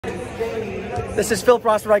This is Phil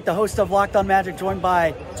Prosperite, the host of Locked On Magic, joined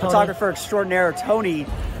by photographer extraordinaire Tony.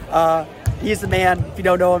 He's the man. If you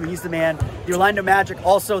don't know him, he's the man. The Orlando Magic,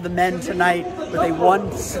 also the men tonight, with a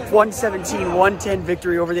 117-110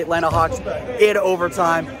 victory over the Atlanta Hawks in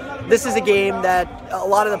overtime. This is a game that a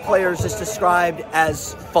lot of the players just described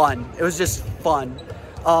as fun. It was just fun.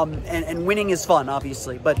 And winning is fun,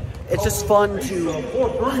 obviously, but it's just fun to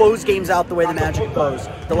close games out the way the Magic closed.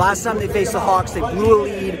 The last time they faced the Hawks, they blew a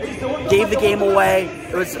lead, gave the game away.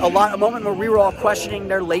 It was a moment where we were all questioning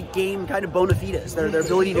their late game kind of bona fides, their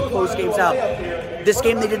ability to close games out. This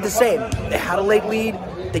game, they did the same. They had a late lead,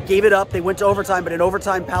 they gave it up, they went to overtime, but in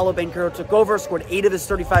overtime, Paolo Banchero took over, scored 8 of his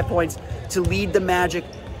 35 points to lead the Magic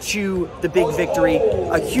to the big victory.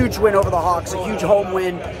 A huge win over the Hawks, a huge home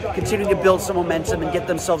win, continuing to build some momentum and get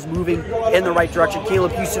themselves moving in the right direction.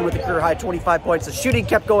 Caleb Houston with a career high 25 points. The shooting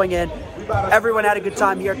kept going in. Everyone had a good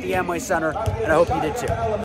time here at the Amway Center, and I hope you did too.